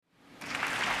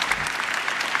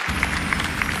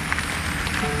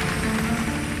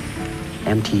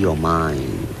empty your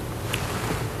mind.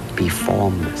 Be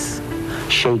formless,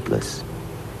 shapeless,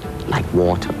 like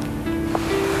water.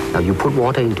 Now you put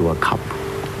water into a cup,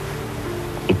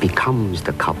 it becomes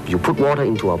the cup. You put water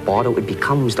into a bottle, it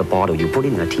becomes the bottle. You put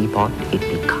it in a teapot, it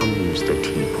becomes the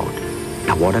teapot.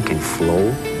 Now water can flow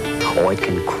or it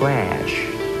can crash.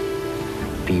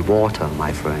 Be water,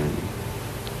 my friend.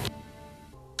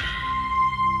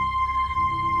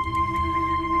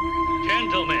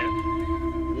 Gentlemen,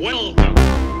 welcome.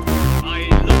 I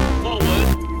look forward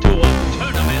to a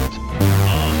tournament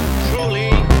of truly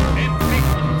epic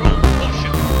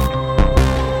proportion.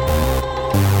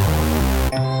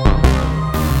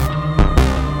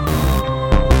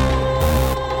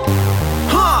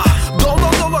 Ha!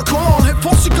 Daldan dala kon, hep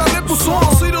poz çıkar hep bu son.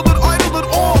 Sıyrılır ayrılır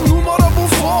 10 numara bu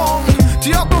fon.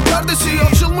 Tiyatro perdesi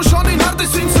açılmış hani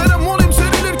neredesin? Seremonim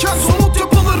serilirken somut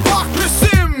yapılır bak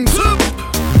resim. Tıp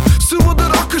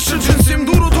sıvıdır akışı cinsim,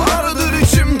 duru torarıdır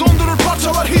içim. Dondurur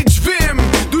parçalar hiç vim.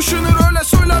 Düşünür öyle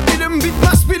söyler dilim,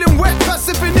 bitmez bilim. Wet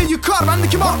felsefeni yıkar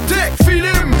bendeki bak tek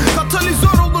film.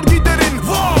 Katalizör olur giderin.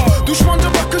 Wow. Düşmanca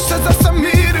bakış sezersem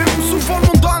mirim. Su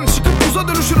formundan çıkıp buza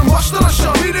dönüşürüm. Baştan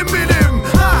aşağı bilim bilim.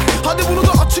 Hadi bunu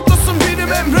da açıklasın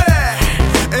benim Emre.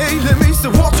 Eylemi ise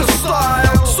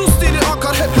Waterstyle. Su stili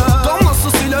akar hep,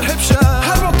 damlası siler hep şey.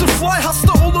 Her butterfly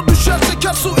hasta olur düşer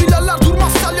çeker. Su ilerler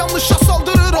durmaz sel yanlışa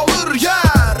saldırır alır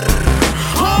yer.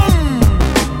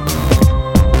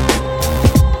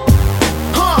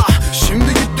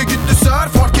 Şimdi gitti ser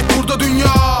fark et burada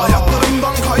dünya.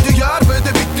 Ayaklarımdan kaydı yer ve de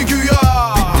bitti güya.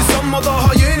 Bitti sanma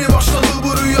daha yeni başladı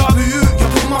bu rüya. Büyü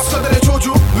yapılmaz kadere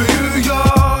çocuk büyü ya.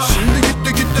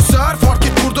 Şimdi gitti ser fark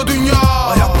et burada dünya.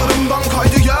 Ayaklarımdan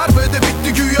kaydı yer ve de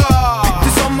bitti güya.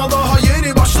 Bitti sanma daha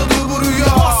yeni başladı bu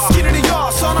rüya. Bas girini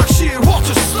ya sanak şiir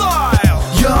Waterstyle.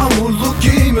 Yağmurluk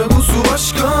giyme buzu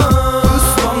başkan.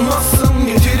 Islanmazsın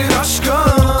getirir aşka.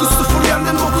 9-0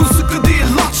 yendin dokun sıkı değil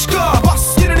laçka.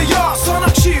 Bas girini ya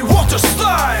sanak şiir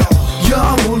Waterstyle.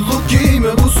 Yağmurluk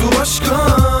giyme buzu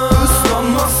başkan.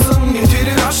 Islanmazsın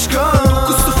getirir aşka.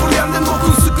 9-0 yendin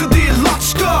dokun sıkı değil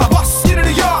laçka. Bas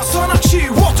girini ya sanak şiir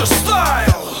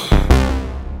Waterstyle.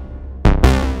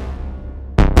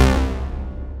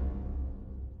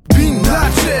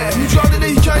 Binlerce mücadele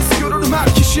hikayesi görürüm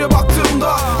her kişiye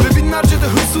baktığımda. Ve binlerce de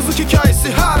hırsızlık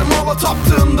hikayesi her mala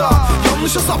taptığımda.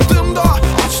 Yanlışa saptığımda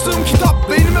açtığım kitap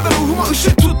beynime ve ruhuma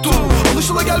ışık tuttu.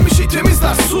 Alışılagelmişi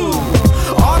temizler su.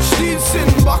 Ağaç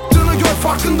değilsin baktığını gör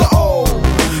farkında ol.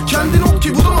 Kendin ol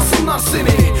ki budamasınlar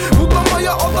seni.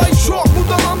 Budamaya aday çok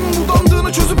budanan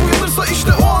budandığını çözüp uyanırsa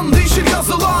işte o an değişir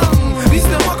yazılan.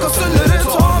 Bizde makas ellere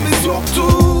taviz yoktu.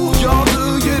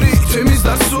 Yağdığı yeri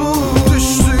temizler su.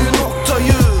 Düştüğü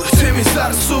noktayı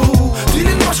temizler su.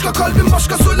 Dilin başka kalbin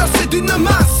başka söylerse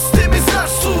dinlemez. Temizler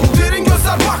su. Derin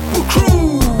gözler bak bu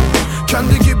crew.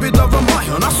 Kendi gibi davranma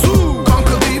yana su.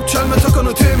 Kanka deyip çelme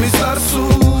takanı temizler su.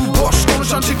 Boş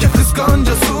konuşan çirkef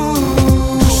kıskanca su.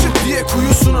 Işık diye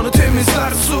kuyu sunanı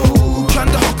temizler su.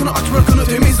 Kendi halkını aç bırakanı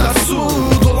temizler su.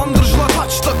 Dolandırıcılar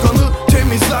haç takanı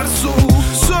temizler su.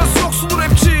 Söz yoksulur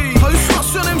rapçi,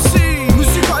 halüsinasyon MC.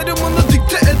 Müzik ayrımını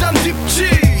dikte eden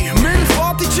dipçi.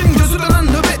 Menfaat için gözü dönen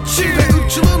nöbetçi. Ve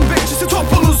ırkçılığın bekçisi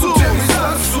topunuzu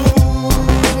temizler su.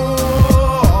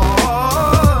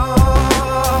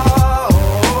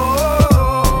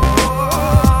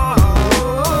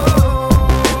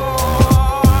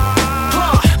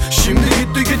 Şimdi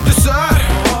gitti ser.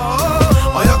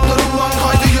 Ayaklarımdan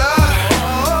kaydı yer.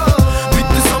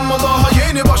 Bitti sanma daha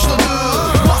yeni başladı.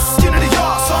 Bas yenini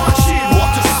ya sana şiir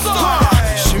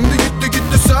Waterstyle. Şimdi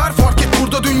gitti ser fark et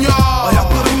burada dünya.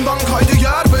 Ayaklarımdan kaydı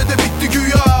yer ve de bitti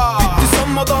güya. Bitti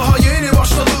sanma daha yeni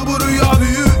başladı bu rüya.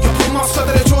 Büyü yapılmaz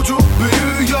kadere çocuk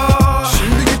büyü ya.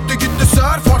 Şimdi gitti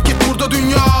ser fark et burada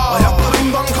dünya.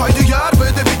 Ayaklarımdan kaydı yer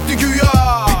ve de bitti güya.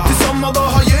 Bitti sanma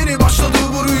daha yeni başladı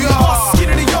bu rüya. Bas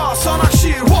girini ya sanak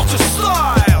şiir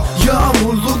Waterstyle.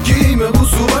 Yağmurluk giyme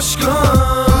buzu başkan.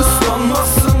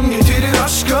 Islanmazsın getirir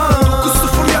aşka.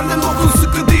 9-0 yendin dokun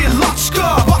sıkı değil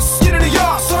laçka. Bas girini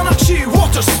ya sanak şiir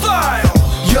Waterstyle.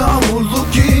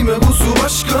 Yağmurluk giyme buzu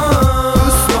başkan.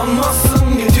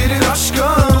 Islanmazsın getirir aşka.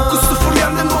 9-0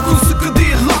 yendin dokun sıkı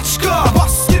değil laçka.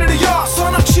 Bas girini ya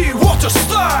sanak şiir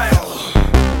Waterstyle.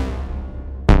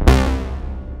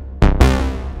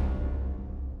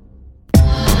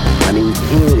 I mean,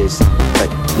 here it is a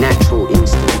natural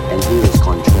instinct and here is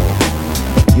control.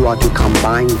 You are to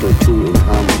combine the two in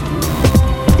harmony.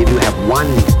 If you have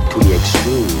one to the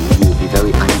extreme, you will be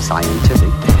very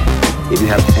unscientific. If you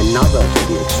have another to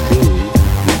the extreme,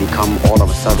 you become all of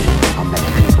a sudden a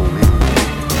mechanic.